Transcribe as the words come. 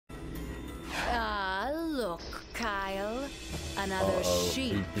Kyle. Another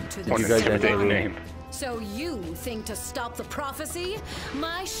sheep to the What an intimidating name. So you think to stop the prophecy?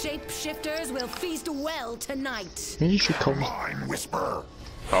 My shapeshifters will feast well tonight. Maybe you should call me Mind Whisper.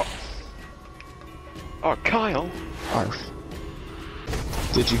 Oh. Oh, Kyle. Arf.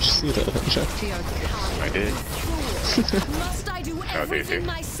 Did you just see that, Jeff? I did. Must I do everything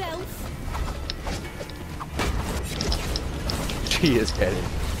myself? She is getting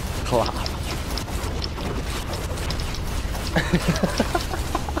clapped.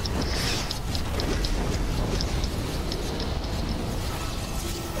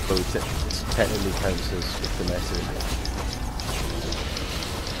 So it technically counts as domestic.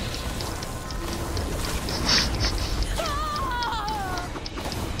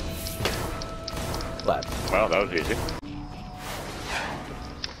 Clap. Wow, that was easy.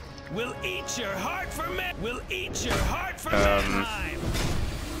 We'll eat your heart for me. We'll eat your heart for time.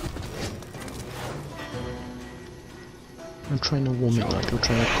 I'm trying to warm it like I'm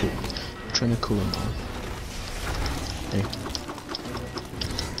trying to cool him down. Hey.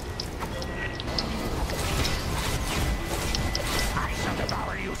 I shall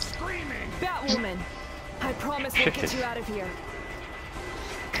devour you screaming. Batwoman, I promise we'll get you out of here.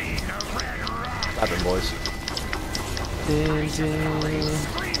 Clap him, boys. Ding, ding,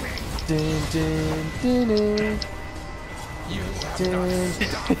 ding, ding, ding. Oh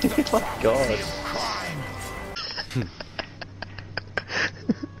my god.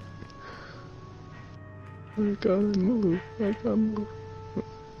 I gotta move. I gotta move.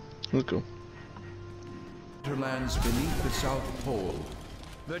 Let's go. Lands beneath the South Pole.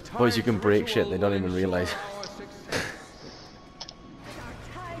 Boys, you can break shit, they don't even realize.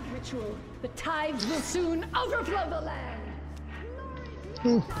 Tide ritual. The tides will soon overflow the land.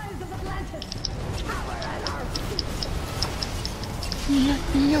 Oh. Tides of Atlantis. Power at our feet.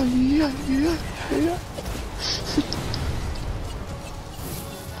 Yeah.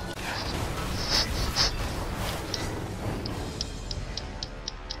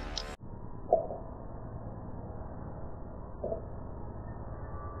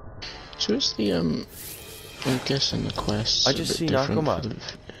 So is the I'm guessing the quests I just a bit seen different Aquaman.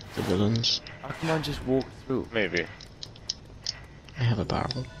 for the villains. Aquaman just walked through. Maybe. I have a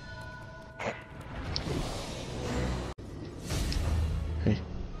barrel. Hey.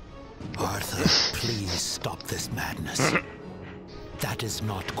 Arthur, please stop this madness. That is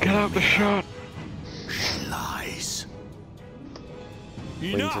not Get out the shot. She lies.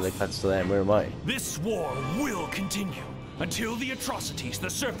 Wait until they cuts to them. Where am I? This war will continue until the atrocities the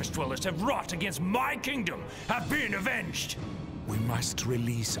surface dwellers have wrought against my kingdom have been avenged. We must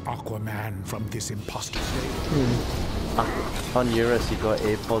release Aquaman from this imposter state. On Eurus, you got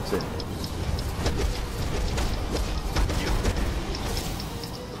AirPods in.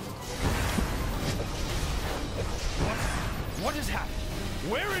 What has happened?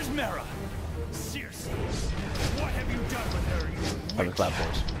 Where is Mera? Circe, what have you done with her, you Have a clap,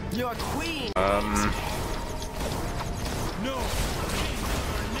 boys. Your queen! No! In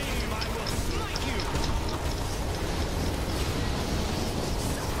her name, I will smite you!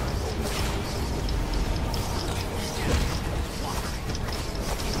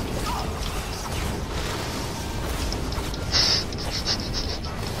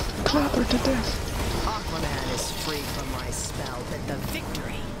 Clap her to death. Aquaman is free from my spell, but the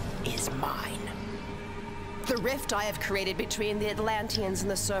victory is mine. The rift I have created between the Atlanteans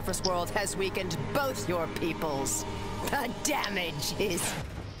and the surface world has weakened both your peoples. The damage is...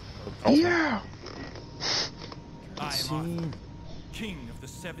 Yeah! I am Arthur, king of the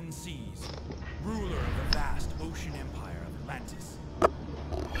seven seas, ruler of the vast ocean empire of Atlantis.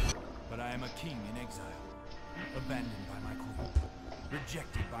 But I am a king in exile, abandoned by my queen,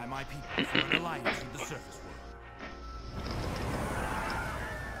 rejected by my people for an alliance with the surface world.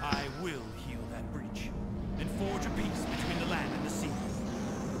 I will heal that breach and forge a peace between the land and the sea.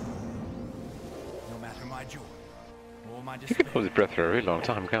 No matter my joy or my despair. Hold his breath for a really long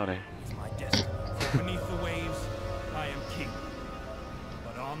time, can't he? It's my destiny. For beneath the waves, I am king.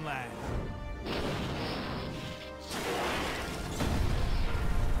 But on land,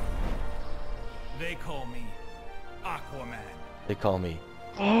 they call me Aquaman. They call me.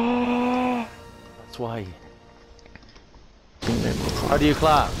 That's why. How do you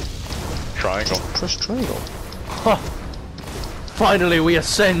clap? Triangle. Press triangle. Huh. Finally, we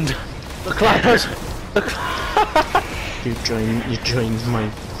ascend. The clappers. You joined my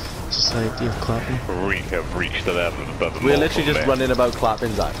society of clapping. We have reached the level above the We're literally just men. running about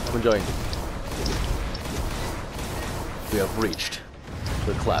clapping, Zach. Come and join. We have reached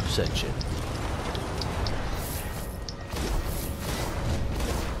the clap section.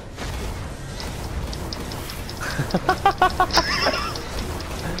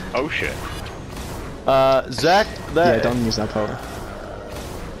 Oh shit. Zach, there. Yeah, don't use that powder.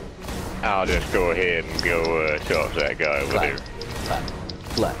 I'll just go ahead and go toss that guy over there. Clap,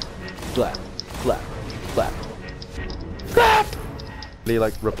 clap, clap, clap, clap. Be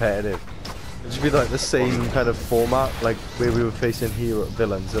like repetitive. It should be like the same kind of format, like where we were facing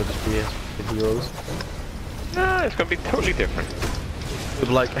villains. They'll just be heroes. No, it's gonna be totally different. With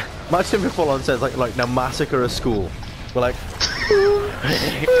like, imagine if full on says like now massacre a school. We're like, boom,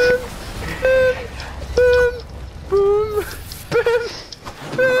 boom, boom, boom,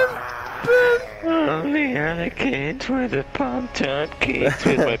 boom. Only other kids were the pump-top kids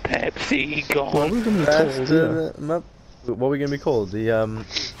with my Pepsi gone. What are we gonna be called? Yeah. What are we gonna be called?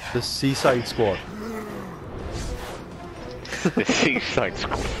 The Seaside Squad. The Seaside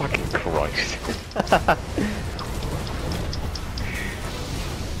Squad. Fucking Christ.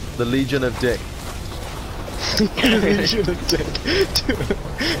 The Legion of Dick. Legion of Dick.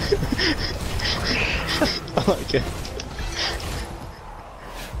 I like it.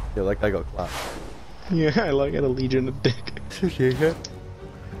 Yeah, like I got clapped. Yeah, I like it. A Legion of Dick.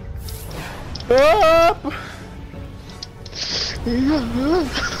 Up!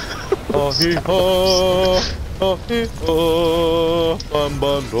 Oh hee ho! Oh hee ho! Bum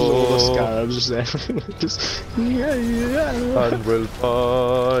bum bum! All the scarabs there. Just yeah. And we'll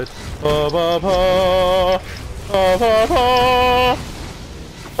fight. Ba ba ba! Ba ba ba!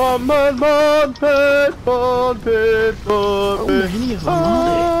 Man, pit, pit. Oh, many of them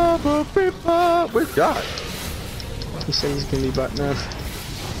are there. Where's God? He said he's gonna be back now.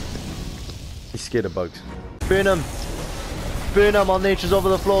 He's scared of bugs. Burn him! Burn him on nature's over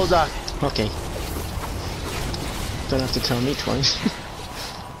the floor, Zach! Okay. Don't have to tell me twice.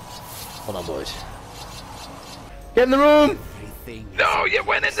 Hold on, boys. Get in the room! No, you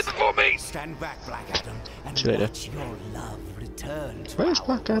went in before me! Stand back, Black Adam, and See you later. watch your love return to Where's our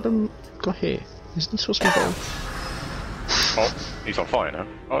Black Adam got here? Isn't he supposed to be gone? Oh, he's on fire now.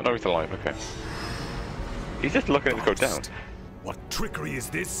 Oh, no, he's alive, okay. He's just looking at it go down. What trickery is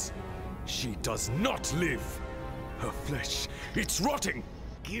this? She does not live. Her flesh, it's rotting.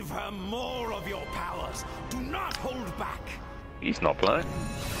 Give her more of your powers. Do not hold back. He's not blind.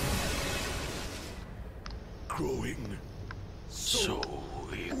 Growing so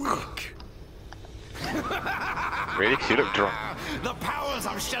weak. Really? 'Cause you look dry. The powers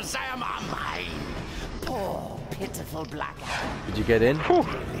of Shazam are mine. Poor, pitiful Black Adam. Did you get in?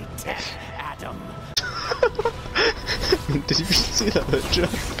 Really dead Adam. Did you see that joke?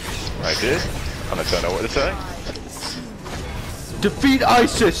 I did, and I don't know what to say. Defeat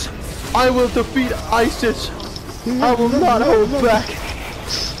ISIS! I will defeat ISIS! I will not hold back!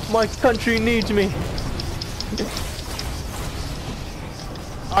 My country needs me!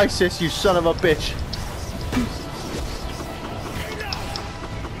 ISIS, you son of a bitch!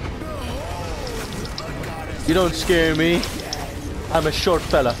 You don't scare me. I'm a short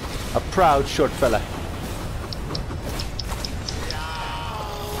fella. A proud short fella.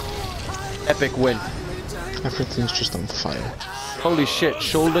 Epic win. Everything's just on fire. Holy shit,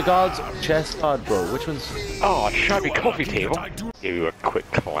 shoulder guards, chest guard, bro. Which one's... Oh, a shabby coffee table. Give you a quick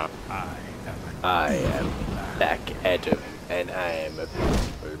clap. I am Black Adam, and I am a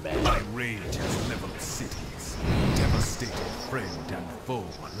beautiful man. My rage has leveled cities, devastated friend and foe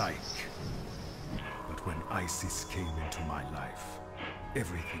alike. But when Isis came into my life,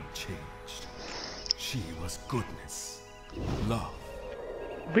 everything changed. She was goodness, love.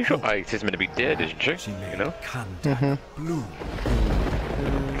 I'm pretty sure Ice is meant to be dead, isn't she? She made You know? Kandahar bloom.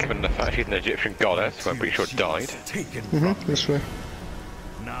 Given the fact she's an Egyptian goddess, who I'm pretty sure died. Taken from This way.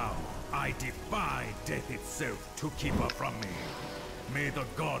 Now, I defy death itself to keep her from me. May the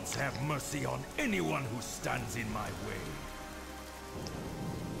gods have mercy on anyone who stands in my way.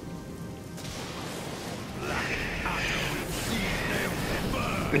 Black Adam will see them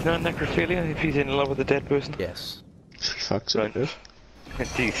burn. Is that necrophilia if he's in love with a dead person? Yes. Fuck's Right. sake.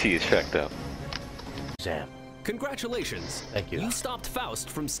 DC is fucked up. Shazam. Congratulations! Thank you. You stopped Faust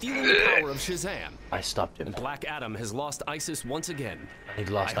from stealing the power of Shazam. I stopped him. And Black Adam has lost Isis once again. He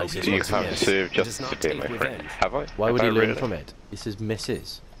lost I hope ISIS he You once learns have again. from served this and does justice not today, take my friend. revenge. Have I? Why would Have he I learn really? from it? This is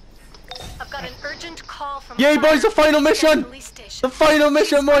Mrs. I've got an urgent call from Yay, boys, the final mission! police station. The final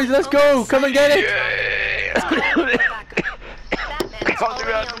mission, boys, let's go! Come and get it! Batman's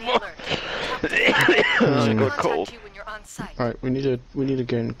already on the alert. I got cold. Contact you when you're on site. Alright, we need a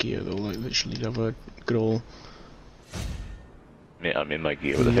gun gear though, like literally have a good old Yeah, I'm in my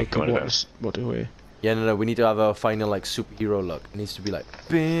gear with a look thing at going about. what do we? Yeah, no, we need to have a final, like, superhero look. It needs to be like,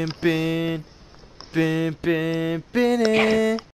 bin, bin, bin, bin, bin,